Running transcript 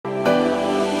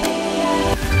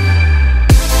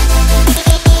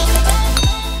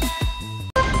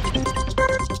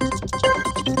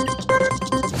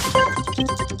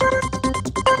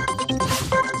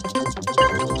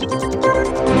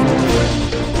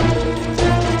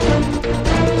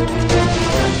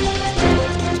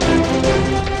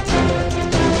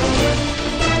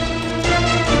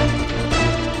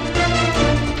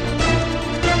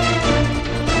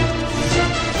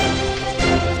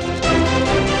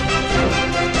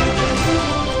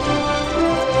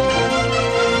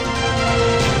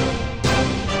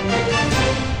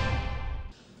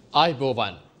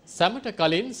ආයුබෝවන් සැමට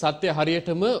කලින් සත්‍ය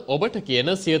හරියටම ඔබට කියන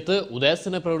සියත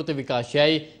උදෑසන ප්‍රවෘත්ති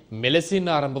විකාශයයි මෙලෙසින්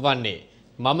ආරම්භ වන්නේ.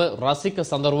 මම රසික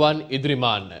සඳරුවන්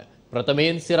ඉදිරිමාන්න.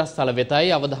 ප්‍රථමයෙන් සිරස්තල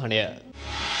වෙතයි අවධානය.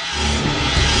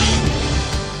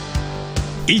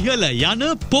 ඉහළ යන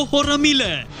පොහොර මිල.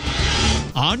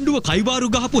 ආණ්ඩුව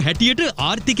කයිවාරු ගහපු හැටියට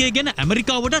ආර්ථිකය ගැන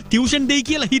ඇමරිකාවට ටියුෂන් දෙයි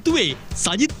කියලා හිතුවේ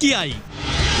සජිත් කියයි.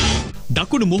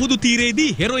 දකුණු මුහුදු තීරයේදී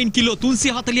හෙරොයින් කිලෝ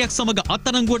 340ක් සමග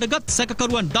අත්අඩංගුවට ගත්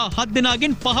සැකකරුවන් 17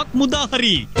 දෙනාගෙන් 5ක්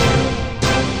මුදාහරි.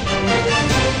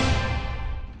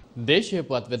 දේශීය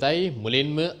පුවත් වෙතයි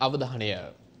මුලින්ම අවධානය.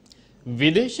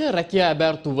 විදේශ රැකියා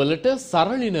අභ්‍යර්ථීවලට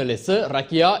සරලින ලෙස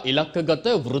රැකියා ඉලක්කගත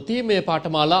වෘත්තීමය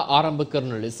පාඨමාලා ආරම්භ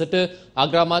කරන ලෙසට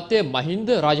අග්‍රාමාත්‍ය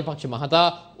මහින්ද රාජපක්ෂ මහතා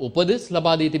උපදෙස්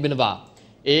ලබා දී තිබෙනවා.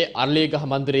 ඒ අර්ලියගහ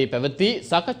මන්දිරයේ පැවති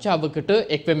සාකච්ඡාවකට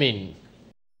එක්වෙමින්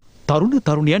තරුණ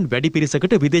තරුණියන් වැඩි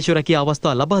පිරිසකට විදේශ රැකියා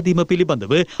අවස්ථා ලබා දීම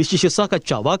පිළිබඳව විශේෂ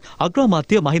සාකච්ඡාවක්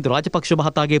අග්‍රාමාත්‍ය මහින්ද රාජපක්ෂ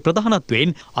මහතාගේ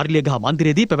ප්‍රධානත්වයෙන් අර්ලියගහ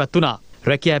මන්දිරයේදී පැවැත්වුණා.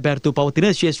 රැකියා අභ්‍යර්ථී පවතින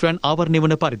ශේෂ්ත්‍රයන් ආවරණය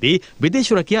වන පරිදි විදේශ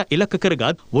රැකියා ඉලක්ක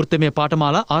කරගත් වෘත්තීය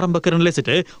පාඨමාලා ආරම්භ කරන ලෙසට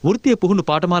වෘත්තීය පුහුණු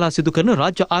පාඨමාලා සිදු කරන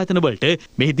රාජ්‍ය ආයතන වලට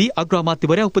මෙහිදී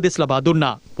අග්‍රාමාත්‍යවරයා උපදෙස් ලබා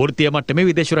දුන්නා. වෘත්තීය මට්ටමේ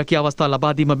විදේශ රැකියා අවස්ථා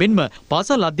ලබා දීම මෙන්ම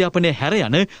පාසල් අධ්‍යාපනයේ හැර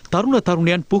යන තරුණ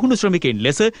තරුණියන් පුහුණු ශ්‍රමිකයින්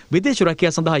ලෙස විදේශ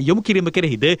රැකියා සඳහා යොමු කිරීම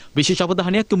කෙරෙහිද විශේෂ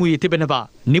අවධානයක් යොමු වී තිබෙනවා.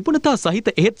 නිපුණතා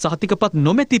සහිත එහෙත් සහතිකපත්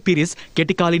නොමැති පිරිස්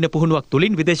කෙටි කාලීන පුහුණුවක්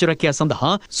තුළින් විදේශ රැකියා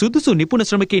සඳහා සුදුසු නිපුණ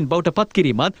ශ්‍රමිකයින් බවට පත්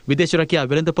කිරීමත් විදේශ රැකියා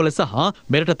වෙළඳපොළ සහ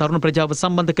මෙරට තරුණ ප්‍රජාව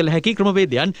සම්බන්ධ කළ හැකි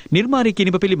ක්‍රමවේදයන් නිර්මාණය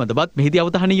කිරීම පිළිබඳවත් මෙහිදී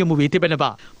අවධානය යොමු වී තිබෙනවා.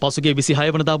 පසුගිය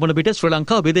 26 වනදා වන විට ශ්‍රී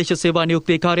ලංකා විදේශ සේවා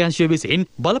නියුක්ති කාර්යාංශය විසින්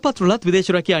බලපත්‍රලත්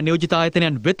විදේශ රැකියා නියෝජිත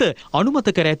ආයතනයන් වෙත අනුමත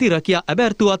කර ඇති රැකියා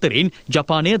අභ්‍යර්ථී අතරින්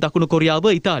ජපානය, දකුණු කොරියාව,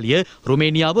 ඉතාලිය,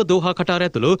 රුමේනියාව, දෝහා කටාර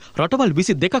ඇතුළු රටවල්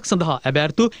 22ක් සඳහා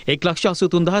අභ්‍යර්ථී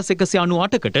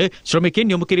 1,83,198කට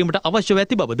ශ්‍රමිකයන් යොමු කිරීමට අවශ්‍ය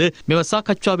ඇති බවද මෙම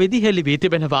සාකච්ඡාවේදී හෙළි වී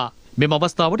තිබෙනවා. මෙම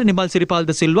අවස්ථාවට නිමල්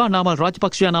සිරිපාල්ද සිල්වා, නාමල්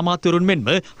රාජපක්ෂ යන අමාත්‍යවරුන් මෙන්ම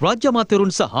රාජ්‍ය අමාත්‍යවරුන්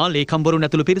සහ ලේකම්වරුන්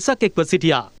ඇතුළු පිරිසක් එක්ව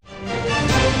සිටියා.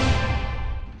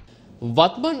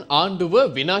 වත්මන් ආණ්ඩුව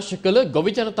විනාශ කළ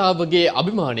ගොවි ජනතාවගේ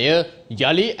අභිමානය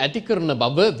යලි ඇති කරන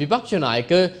බව විපක්ෂ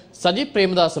නායක සජිත්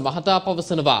ප්‍රේමදාස මහතා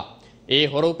පවසනවා. ඒ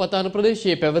හොරෝපතාන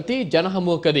ප්‍රදේශයේ පැවති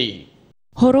ජනහමුවකදී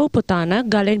හොරෝපතාන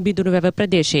ගලෙන් බිදුණු වැව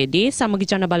ප්‍රදේශයේදී සමගි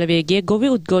ජන බලවේගයේ ගොවි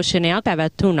උද්ඝෝෂණයක්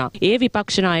පැවැත්වුණා. ඒ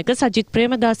විපක්ෂ නායක සජිත්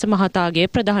ප්‍රේමදාස මහතාගේ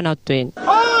ප්‍රධානත්වයෙන්.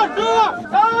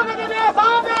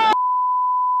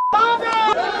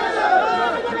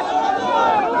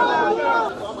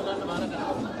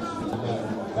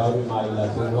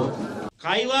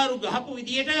 කයිවාරු ගහපු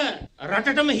විදියට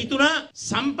රටටම හිතුණා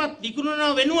සම්පත් විකුණන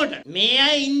වෙනුවට මේ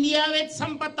අය ඉන්දියාවෙත්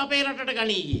සම්පත් අපේ රටට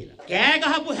ගනී කියලා. කෑ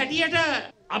ගහපු හැටියට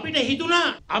අපිට හිතුණා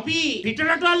අපි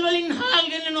පිටරටවල් වලින් හාල්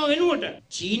ගෙන්නනව වෙනුවට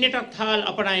චීනෙටත් හාල්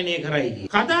අපනයනය කරයි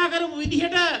කියලා. කතා කරපු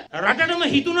විදිහට රටටම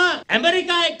හිතුණා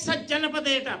ඇමරිකා එක්සත්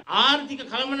ජනපදයට ආර්ථික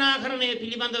කළමනාකරණය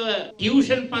පිළිබඳව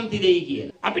ටියුෂන් පන්ති දෙයි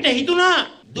කියලා. අපිට හිතුණා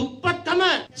දුප්පත්කම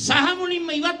සහ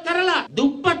මුලින්ම ඉවත් කරලා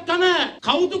දුප්පත්කම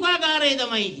කෞතුකාගාරයේ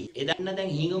තමයි කියේ. එදන්න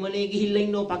දැන් හිඟමනේ ගිහිල්ලා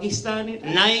ඉන්නෝ පාකිස්තානයේ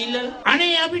නයිල.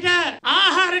 අනේ අපිට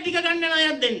ආහාර ටික ගන්න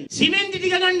ණයක් දෙන්න. සිමෙන්ති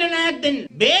ටික ගන්න ණයක් දෙන්න.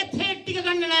 බේත් හේක් ටික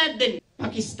ගන්න ණයක් දෙන්න.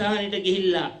 පාකිස්තානයට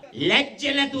ගිහිල්ලා ලැජ්ජ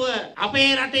නැතුව අපේ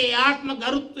රටේ ආත්ම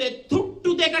ගරුත්වයේ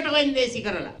තුට්ටු දෙකට වෙන්දේසි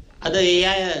කරලා. අද ඒ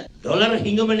අය ඩොලර්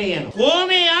හිඟමනේ යනවා.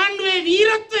 කොහොමේ ආණ්ඩුවේ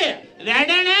වීරත්වය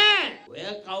වැඩ නැහැ. ඔය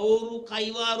කවුරු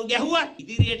කයිවාරු ගැහුවත්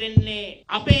ඉදිරියට එන්නේ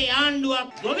අපේ ආණ්ඩුවක්,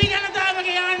 ගොවි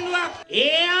ජනතාවගේ ආණ්ඩුවක්.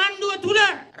 ඒ ආණ්ඩුව තුල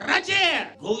රජය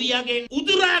ගොවියගෙන්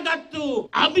උදුරාගත්තු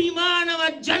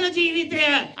අභිමානවත් ජන ජීවිතය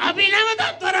අපි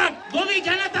නැවතත් වරක් ගොවි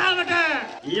ජනතාවට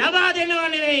ලබා දෙනවා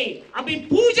නෙවෙයි, අපි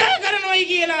පූජා කරනවායි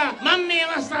කියලා මම මේ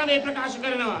අවස්ථාවේ ප්‍රකාශ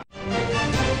කරනවා.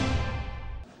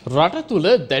 රට තුල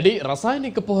දැඩි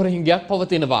රසායනික පොහොර හිඟයක්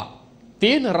පවතිනවා.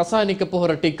 තියෙන රසායනික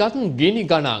පොහොර ටිකත් ගිනි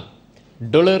ගණන්.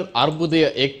 ඩොලර් අර්බුදය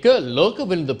එක්ක ලෝක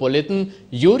වෙළඳ පොලෙත්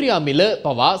යූරියා මිල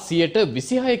පවා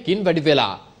 26%කින් වැඩි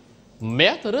වෙලා.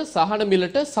 මේ අතර සහන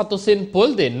මිලට සතුසින්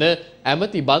පොල් දෙන්න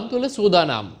ඇමති බන්තුල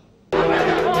සූදානම්.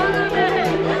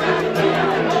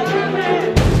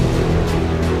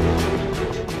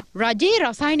 රජයේ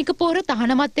රසායනික පොහොර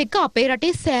තහනමත් එක්ක අපේ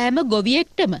රටේ සෑම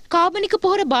ගොවියෙක්ටම කාබනික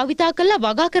පොහොර භාවිතා කරලා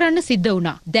වගා කරන්න සිද්ධ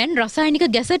වුණා. දැන් රසායනික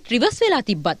ගැසට් රිවර්ස් වෙලා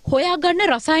තිබ්බත් හොයාගන්න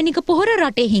රසායනික පොහොර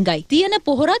රටේ හිඟයි. තියෙන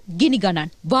පොහොරත් ගිනි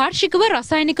ගණන්. වාර්ෂිකව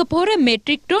රසායනික පොහොර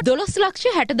මෙට්‍රික් ටොන්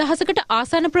 12,60,000කට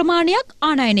ආසන්න ප්‍රමාණයක්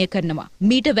ආනයනය කරනවා.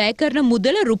 මීට වැය කරන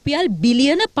මුදල රුපියල්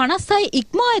බිලියන 56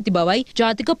 ඉක්මවා ඇති බවයි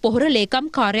ජාතික පොහොර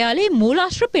ලේකම් කාර්යාලයේ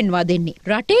මූලාශ්‍ර පෙන්වා දෙන්නේ.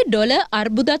 රටේ ඩොලර්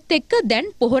අර්බුදත් එක්ක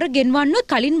දැන් පොහොර ගෙන්වන්න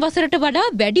කලින් වසරට වඩා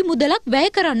වැඩි මුදලක් වැය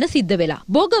කරන්න සිද්ධ වෙලා.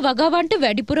 භෝග වගාවන්ට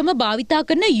වැඩිපුරම භාවිතා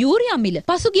කරන යූරියා මිල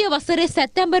පසුගිය වසරේ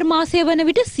සැප්තැම්බර් මාසය වන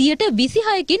විට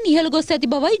 26%කින් ඉහළ ගොස්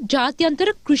ඇති බවයි ජාත්‍යන්තර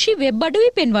කෘෂි වෙබ් අඩවි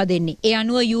පෙන්වා දෙන්නේ. ඒ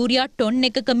අනුව යූරියා ටොන්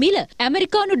එකක මිල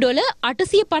ඇමරිකානු ඩොලර්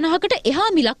 850කට එහා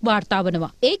මිලක් වාර්තා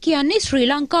වනවා. ඒ කියන්නේ ශ්‍රී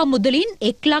ලංකා මුදලින්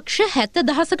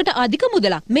 1,70,000කට අධික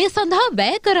මුදලක් මේ සඳහා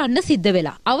වැය කරන්න සිද්ධ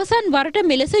වෙලා. අවසන් වරට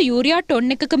මෙලෙස යූරියා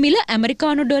ටොන් එකක මිල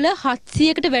ඇමරිකානු ඩොලර්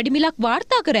 700කට වැඩි මිලක්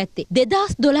වාර්තා කර ඇත්තේ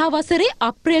 2012 වසරේ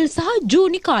අප්‍රේල් සහ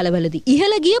ජූනි කාලවලදී.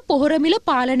 ඉහළ ගිය පොහොර මිල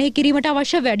පාලනය කිරීමට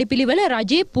අවශ්‍ය වැඩපිළිවෙල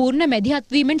රජයේ පූර්ණ මැදිහත්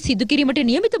වීමෙන් සිදු කිරීමට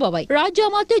නියමිත බවයි රාජ්‍ය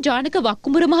අමාත්‍ය ජානක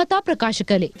වක්කුඹුර මහතා ප්‍රකාශ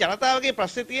කළේ. ජනතාවගේ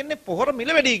ප්‍රශ්නේ තියෙන්නේ පොහොර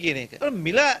මිල වැඩි කියන එක.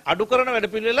 මිල අඩු කරන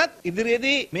වැඩපිළිවෙලත්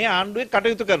ඉදිරියේදී මේ ආණ්ඩුවේ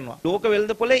කටයුතු කරනවා. ලෝක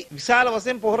වෙළඳ පොලේ විශාල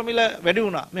වශයෙන් පොහොර මිල වැඩි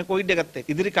වුණා. මේ කොවිඩ් එකත් එක්ක.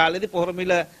 ඉදිරි කාලෙදී පොහොර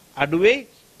මිල අඩු වෙයි.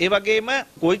 ඒ වගේම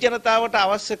ගොවි ජනතාවට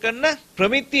අවශ්‍ය කරන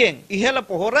ප්‍රමිතියෙන් ඉහළ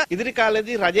පොහොර ඉදිරි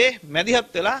කාලෙදී රජයේ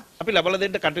මැදිහත් වෙලා අපි ලබා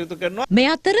දෙන්න කටයුතු කරනවා. මේ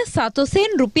අතර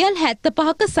සතොසෙන් රුපියල්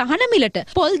 75ක සහන මිලට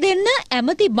පොල් දෙන්න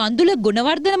ඇමති බන්දුල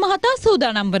ගුණවර්ධන මහතා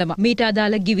සූදානම් වනවා. මීට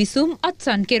අදාළ ගිවිසුම්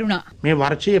අත්සන් කෙරුණා. මේ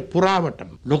වර්ෂයේ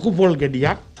පුරාවටම ලොකු පොල්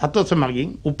ගෙඩියක් සතොස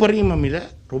මගින් උපරිම මිල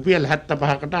රුපියල්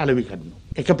 75කට අලෙවි කරනවා.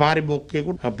 එක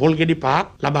පාරිභෝගිකයෙකුට පොල් ගෙඩි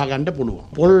 5ක් ලබා ගන්න පුළුවන්.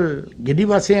 පොල් ගෙඩි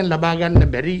වශයෙන් ලබා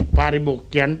ගන්න බැරි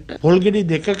පාරිභෝගිකයන්ට පොල් ගෙඩි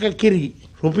දෙකක කිරි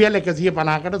රුපියල්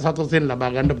 150කට සතොසෙන්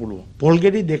ලබා ගන්න පුළුවන්. පොල්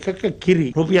ගෙඩි දෙකක කිරි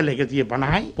රුපියල්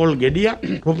 150යි පොල් ගෙඩිය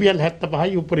රුපියල්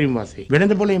 75යි උපරිම වශයෙන්.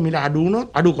 වෙළඳ පොලේ මිල අඩු වුණොත්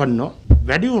අඩු කරනවා.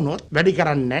 වැඩි වුණොත් වැඩි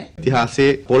කරන්නේ.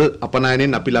 ඉතිහාසයේ පොල්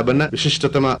අපනයනෙන් අපි ලබන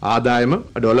විශිෂ්ටතම ආදායම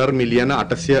ඩොලර් මිලියන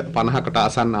 850කට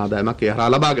ආසන්න ආදායමක් ඒ හරහා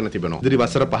ලබාගෙන තිබෙනවා. ඉදිරි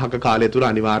වසර 5ක කාලය තුල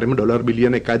අනිවාර්යයෙන්ම ඩොලර්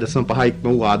බිලියන 1.5 ඉක්ම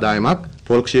වූ ආදායමක්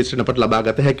පොල් ක්ෂේත්‍රයෙන් අපට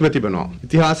ලබාගත හැකිව තිබෙනවා.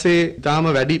 ඉතිහාසයේ ඊටාම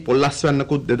වැඩි පොල්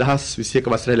අස්වැන්නකුත්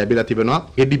 2021 වසරේ ලැබිලා තිබෙනවා.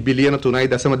 ගෙඩි බිලියන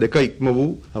 3.2 ඉක්ම වූ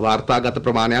වාර්තාගත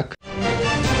ප්‍රමාණයක්.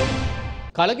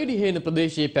 කලගෙඩි හේන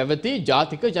ප්‍රදේශයේ පැවති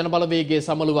ජාතික ජනබලවේගයේ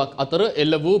සමළුවක් අතර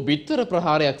එල්ල වූ බිත්තර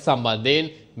ප්‍රහාරයක් සම්බන්ධයෙන්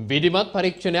විධිමත්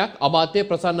පරීක්ෂණයක් අමාත්‍ය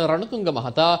ප්‍රසන්න රණතුංග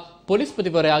මහතා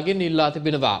පොලිස්පතිවරයාගෙන් ඉල්ලා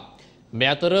තිබෙනවා.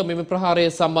 මේ අතර මෙම ප්‍රහාරය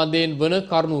සම්බන්ධයෙන් වන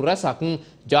කරුණු රැසක්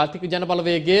ජාතික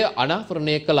ජනබලවේගය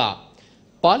අනාවරණය කළා.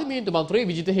 පාර්ලිමේන්තු මන්ත්‍රී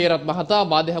විජිත හේරත් මහතා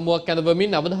මාධ්‍ය හමුවක්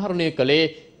ඇඳවමින් අවධාරණය කළේ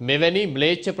මෙවැනි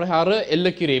ම්ලේච්ඡ ප්‍රහාර එල්ල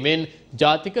කිරීමෙන්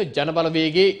ජාතික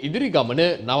ජනබලවේගයේ ඉදිරි ගමන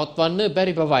නවත්වන්න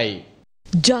බැරි බවයි.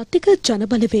 ජාතික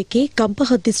ජනබලවේගයේ ගම්පහ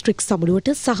දිස්ත්‍රික් සමුළුවට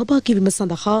සහභාගී වීම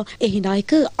සඳහා එහි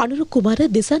නායක අනුර කුමාර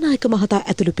දිසානායක මහතා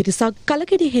ඇතුළු පිරිසක්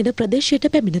කලගෙඩි හේන ප්‍රදේශයට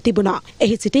පැමිණ තිබුණා.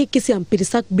 එහි සිටි කිසියම්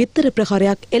පිරිසක් බිත්තර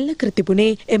ප්‍රහාරයක් එල්ල කර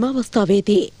තිබුණේ එම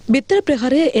අවස්ථාවේදී. බිත්තර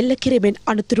ප්‍රහාරය එල්ල කිරීමෙන්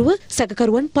අනතුරුව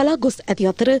සැකකරුවන් පලා ගොස් ඇති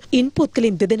අතර ඉන්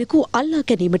පුද්ගලයන් දෙදෙනෙකු අල්ලා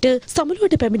ගැනීමට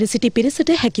සමුළුවට පැමිණ සිටි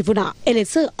පිරිසට හැකි වුණා.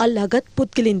 එලෙස අල්ලාගත්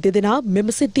පුද්ගලයන් දෙදෙනා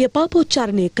මෙම සිද්ධිය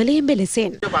පාපෝච්චාරණය කළේ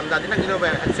මෙලෙසින්.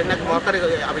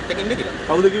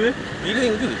 කවුද කිව්වේ?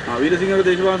 වීරසිංහ කිව්වේ. වීරසිංහගේ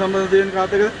දේශපාලන සම්බන්ධයෙන්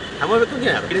කාත් එකද? හැම වෙලෙම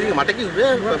කියන්නේ. වීරසිංහ මට කිව්වේ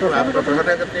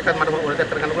ප්‍රකට එකක් මට ඕනෙක්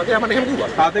කරගන්න පුළුවන් කියලා මට එහෙම කිව්වා.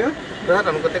 කාත් එක? ප්‍රකට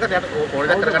අනුකත් එක යට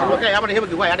ඕනෙක් කරගන්න පුළුවන් කියලා මට එහෙම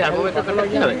කිව්වා. යාට අනුව එක කරලා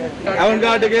කියලා.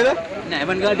 අවන්ගාඩ් එකේද? නෑ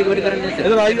අවන්ගාඩ් එක වැඩි කරන්නේ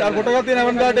නැහැ. ඒක අර කොටගත් තියෙන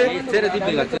අවන්ගාඩ් එක. ඉස්සර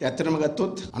තිබ්බ එක. ඇත්තටම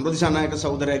ගත්තොත් අනුර දිසානායක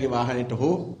සහෝදරයාගේ වාහනයට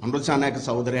හෝ අනුර දිසානායක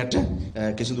සහෝදරයාට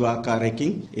කිසිදු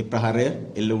ආකාරයකින් ඒ ප්‍රහාරය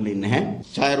එල්ල වුණේ නැහැ.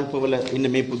 ඡායාරූපවල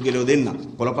ඉන්න මේ පුද්ගලයෝ දෙන්න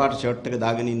කොළපාට ෂර්ට් එක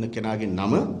දාගෙන ඉන්න කෙනාගේ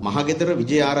නම මහගෙදර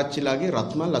විජය ආරච්චිලාගේ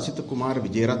රත්මල් ලසිත කුමාර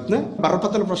විජේරත්න.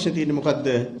 බරපතල ප්‍රශ්නේ තියෙන්නේ මොකද්ද?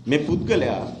 මේ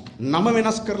පුද්ගලයා නම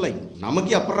වෙනස් කරලා නම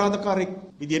කිය අපරාධකාරයෙක්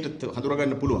විදියට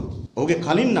හඳුරගන්න පුළුවන්. ඔහුගේ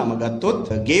කලින් නම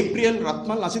ගත්තොත් ගේබ්‍රියල්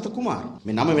රත්මල් ලසිත කුමාර.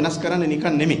 මේ නම වෙනස් කරන්න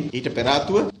නිකන් නෙමෙයි. ඊට පෙර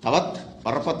ආතුව තවත්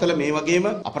බරපතල මේ වගේම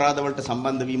අපරාධ වලට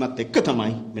සම්බන්ධ වීමත් එක්ක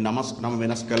තමයි මේ නම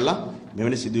වෙනස් කරලා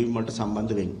මෙවැනි සිදුවීම් වලට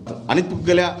සම්බන්ධ වෙන්නේ. අනිත්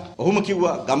පුද්ගලයා ඔහුම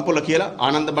කිව්වා ගම්පොල කියලා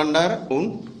ආනන්ද බණ්ඩාර උන්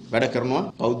වැඩ කරනවා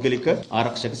පෞද්ගලික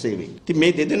ආරක්ෂක සේවයේ. ඉතින්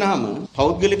මේ දෙදෙනාම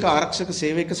පෞද්ගලික ආරක්ෂක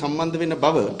සේවයක සම්බන්ධ වෙන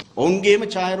බව ඔවුන්ගේම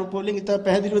ඡායාරූප වලින් ඉතා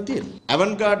පැහැදිලිව තියෙනවා.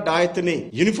 අවන්ගාඩ් ආයතනයේ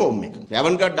යුනිෆෝම් එක.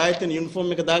 අවන්ගාඩ් ආයතනයේ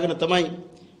යුනිෆෝම් එක දාගෙන තමයි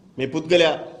මේ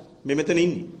පුද්ගලයා මේ මෙතන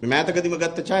ඉන්නේ. මේ මෑතකදීම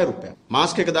ගත්ත ඡායාරූපය.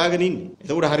 මාස්ක් එක දාගෙන ඉන්නේ.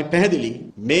 ඒකට හරි පැහැදිලි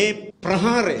මේ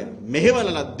ප්‍රහාරය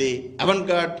මෙහෙවන ලද්දේ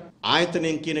අවන්ගාඩ්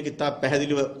ආයතනයෙන් කියන කිතා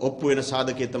පැහැදිලිව ඔප්පු වෙන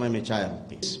සාධකයේ තමයි මේ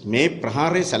ඡායාරූපය. මේ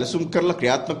ප්‍රහාරය සැලසුම් කරලා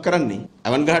ක්‍රියාත්මක කරන්නේ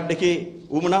අවන්ගාඩ් එකේ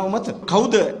ඌමනාව මත.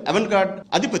 කවුද අවන්ගාඩ්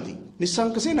අධිපති?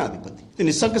 නිස්සංක සේනාධිපති. ඉතින්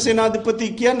නිස්සංක සේනාධිපති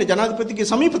කියන්නේ ජනාධිපතිගේ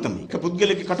සමීපතම. එක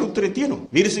පුද්ගලයෙක් කටුත්තරේ තියෙනවා.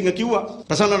 වීරසිංහ කිව්වා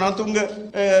ප්‍රසන්න රණතුංග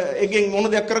එකෙන් මොන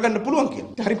දෙයක් කරගන්න පුළුවන්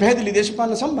කියලා. හරි පැහැදිලි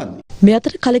දේශපාලන සම්බන්ධය. මේ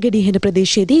අතර කලගෙඩි හේන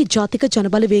ප්‍රදේශයේදී ජාතික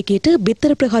ජනබලවේගයට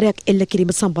බිත්තර ප්‍රහාරයක් එල්ල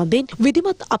කිරීම සම්බන්ධයෙන්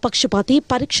විධිමත් අපක්ෂපාතී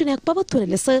පරීක්ෂණයක්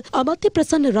පවත්වන ලෙස අමාත්‍ය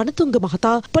ප්‍රසන්න රණතුංග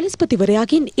මහතා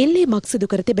පොලිස්පතිවරයාගෙන් ඉල්ලීමක්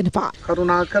සිදු කර තිබෙනවා.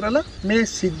 කරුණාකරලා මේ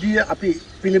සිද්ධිය අපි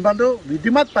පිළිබඳව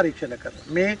විධිමත් පරීක්ෂණ කරනවා.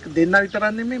 මේ දෙන්න විතරක්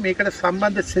නෙමෙයි මේකට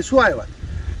සම්බන්ධ සෙසු අයවත්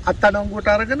අත්අඩංගුවට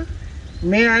අරගෙන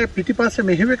මේ අය පිටිපස්සේ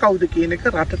මෙහෙම කවුද කියන එක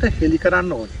රටට හෙළි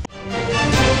කරන්න ඕනේ.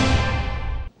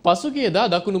 පසුගියදා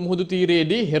දකුණු මුහුදු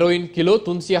තීරයේදී හෙරොයින් කිලෝ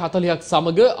 340ක්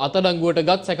සමග අත්අඩංගුවට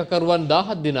ගත් සැකකරුවන්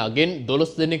 17 දෙනාගෙන්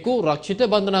 12 දෙනෙකු රක්ෂිත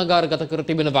බන්ධනාගාරගත කර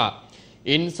තිබෙනවා.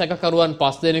 ඉන් සැකකරුවන්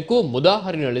 5 දෙනෙකු මුදා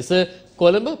හරින ලෙස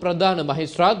කොළඹ ප්‍රධාන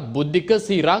මහේස්ත්‍රාත් බුද්ධික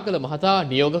සී රාගල මහතා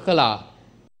නියෝග කළා.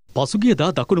 පසුගියදා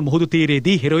දකුණු මුහුදු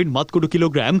තීරයේදී හෙරොයින් මත්කුඩු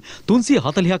කිලෝග්‍රෑම්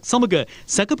 340ක් සමග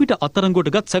සැකපිට අත්අඩංගුවට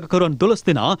ගත් සැකකරුවන් 12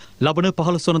 දෙනා ලබන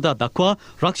 15 වනදා දක්වා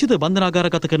රක්ෂිත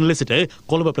බන්ධනාගාරගත කරන ලෙසට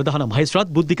කොළඹ ප්‍රධාන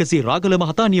මහේස්ත්‍රාත් බුද්ධික සී රාගල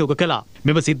මහතා නියෝග කළා.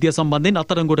 මෙම සිද්ධිය සම්බන්ධයෙන්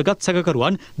අත්අඩංගුවට ගත්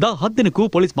සැකකරුවන් 17 දෙනෙකු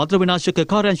පොලිස් මද්ද්‍රව්‍ය නාශක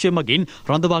කාර්යාංශය මගින්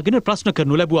රඳවාගෙන ප්‍රශ්න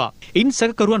කරනු ලැබුවා. ඉන්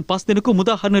සැකකරුවන් 5 දෙනෙකු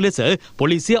මුදා හරින ලෙස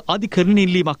පොලිසිය අධිකරණ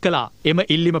ඉල්ලීමක් කළා. එම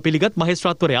ඉල්ලීම පිළිගත්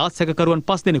මහේස්ත්‍රාත්වරයා සැකකරුවන්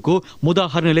 5 දෙනෙකු මුදා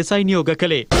හරින ලෙසයි නියෝග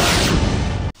කළේ.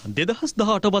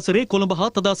 2018 වසරේ කොළඹ හා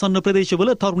තදාසන්න ප්‍රදේශවල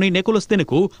තරුණයින් 11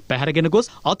 දෙනෙකු පැහැරගෙන ගොස්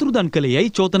අතුරුදන් කළේයයි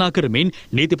චෝදනා කරමින්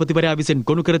නීතිපතිවරයා විසින්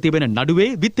ගොනු කර තිබෙන නඩුවේ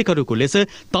විත්තිකරුවෙකු ලෙස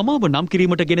තමාව නම්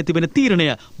කිරීමට ගෙන තිබෙන තීරණය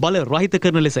බල රහිත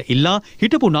කරන ලෙස ඉල්ලා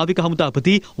හිටපු නාවික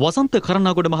හමුදාපති වසන්ත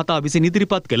කරණාගොඩ මහතා විසින්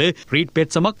ඉදිරිපත් කළ රීඩ්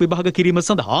පෙට්සමක් විභාග කිරීම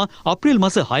සඳහා අප්‍රේල්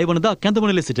මාස 6 වනදා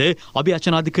කැඳවන ලෙසට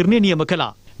අභියාචනාධිකරණය නියම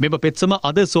කළා. මෙම පෙත්සම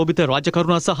අද සෝබිත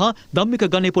රාජකරුණා සහ ධම්මික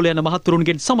ගණේපොළ යන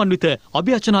මහත්වරුන්ගෙන් සමන්විත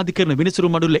අභියාචනාධිකරණ විනිසුරු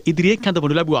මඩුල්ල ඉදිරියේ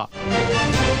කැඳවනු ලැබුවා.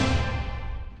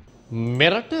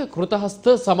 මෙරට කෘතහස්ත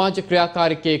සමාජ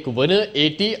ක්‍රියාකාරිකයෙකු වන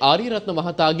ඒ.ටී. ආරියරත්න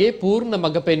මහතාගේ පූර්ණ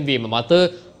මඟ පෙන්වීම මත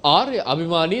ආර්ය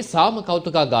අභිමානී සාම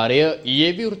කෞතුකාගාරය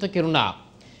ඊයේ විවෘත කෙරුණා.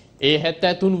 ඒ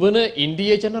 73 වන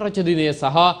ඉන්දීය ජනරජ දිනය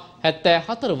සහ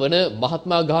 74 වන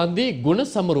මහත්මා ගාන්ධී ගුණ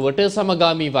සමරුවට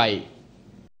සමගාමීවයි.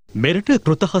 මෙරට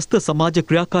කෘතහස්ත සමාජ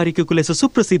ක්‍රියාකාරිකයෙකු ලෙස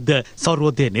සුප්‍රසිද්ධ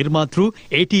සර්වෝදය නිර්මාතෘ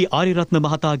ඒ.ටී. ආරියරත්න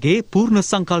මහතාගේ පූර්ණ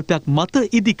සංකල්පයක් මත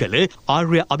ඉදිකළ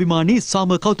ආර්ය අභිමානී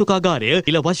සාම කෞතුකාගාරය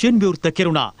ඉල වශයෙන් විවෘත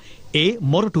කෙරුණා. ඒ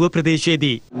මොරටුව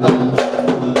ප්‍රදේශයේදී.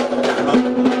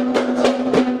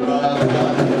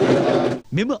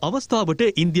 මෙම අවස්ථාවට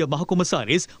ඉන්දිය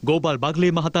මහකොමසාරිස් ගෝපාල්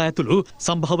බග්ලේ මහතා ඇතුළු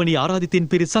සම්භාවනීය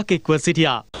ආරාධිතින් පිරිසක් එක්ව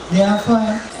සිටියා.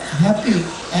 Happy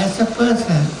as a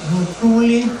person who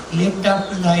truly lived up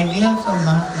to the ideals of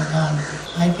Mahatma Gandhi,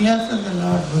 ideals of the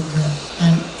Lord Buddha,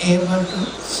 and able to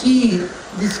see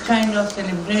this kind of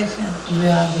celebration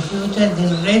where the future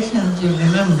generations will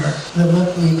remember the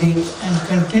work we did and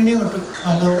continue to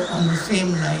follow on the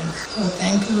same lines. So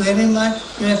thank you very much,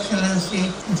 Your Excellency,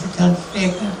 Mr.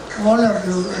 Chandrasekhar, all of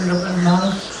you, Honorable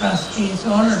monks, trustees,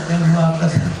 all of them who are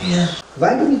present here.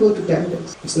 Why do we go to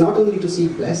temples? It's not only to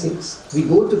seek blessings. We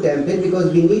go to temple because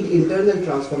we need internal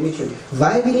transformation.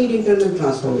 Why we need internal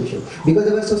transformation? Because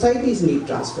our societies need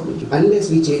transformation. Unless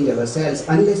we change ourselves,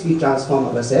 unless we transform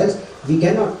ourselves, we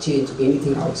cannot change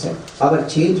anything outside. Our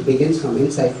change begins from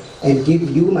inside. And give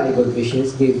you my good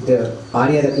wishes, give the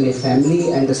Aryaratne family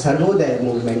and the Sarvodaya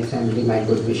movement family my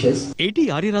good wishes. A T.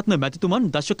 Ariyaratne මැතිතුමන්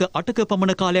දශක 8ක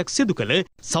පමණ කාලයක් සිදු කළ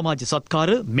සමාජ සත්කාර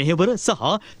මෙහෙවර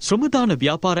සහ ශ්‍රමදාන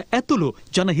ව්‍යාපාර ඇතුළු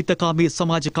ජනහිතකාමී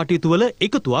සමාජ කටයුතු වල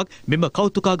එකතුවක් මෙම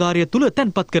කෞතුකාගාරය තුල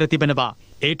තැන්පත් කර තිබෙනවා.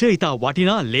 ඒට ඉතා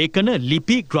වටිනා ලේඛන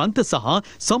ලිපි ග්‍රන්ථ සහ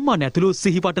සම්මාන ඇතුළු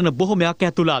සිහිවටන බොහොමයක්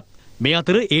ඇතුළත්. මේ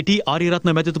අතර ඒ.ටී. ආරියරත්න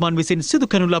මැතිතුමන් විසින් සිදු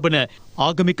කරනු ලබන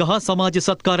ආගමික හා සමාජ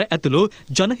සත්කාර ඇතුළු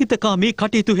ජනහිතකාමී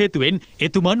කටයුතු හේතුවෙන්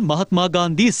එතුමන් මහත්මා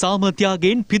ගාන්ධී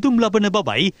සාමත්‍යාගයෙන් පිදුම් ලබන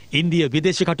බවයි ඉන්දිය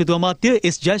විදේශ කටයුතු අමාත්‍ය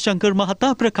එස් ජයශංකර්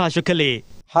මහතා ප්‍රකාශ කළේ.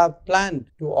 Have planned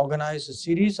to organize a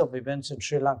series of events in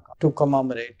Sri Lanka to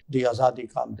commemorate the Azadi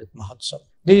Ka Amrit Mahotsav.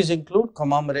 These include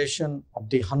commemoration of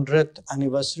the 100th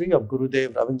anniversary of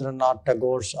Gurudev Rabindranath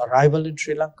Tagore's arrival in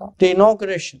Sri Lanka, the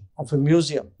inauguration of a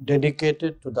museum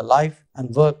dedicated to the life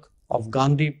and work of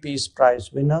Gandhi Peace Prize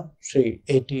winner Sri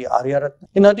A.T. Aryaratna,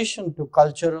 in addition to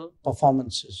cultural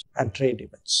performances and trade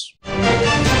events.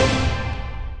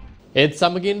 ඒත්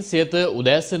සමගින් සියත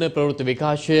උදෑසන ප්‍රවෘත්ති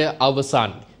විකාශය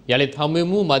අවසන්. යළිත්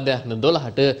හමුවෙමු මධ්‍යහ්න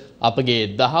 12ට අපගේ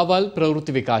දහවල්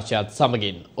ප්‍රවෘත්ති විකාශයත්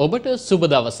සමගින්. ඔබට සුබ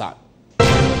දවසක්.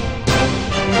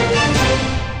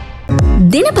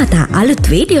 දිනපතා අලුත්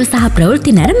වීඩියෝ සහ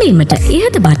ප්‍රවෘත්ති නැරඹීමට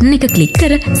ඉහත බටන් එක ක්ලික්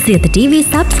කර සියත TV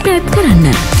සබ්ස්ක්‍රයිබ් කරන්න.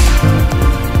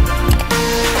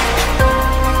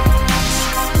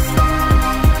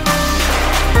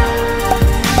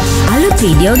 අලුත්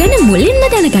වීඩියෝ ගැන මුලින්ම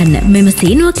දැනගන්න මෙම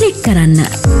සීනුව ක්ලික් කරන්න.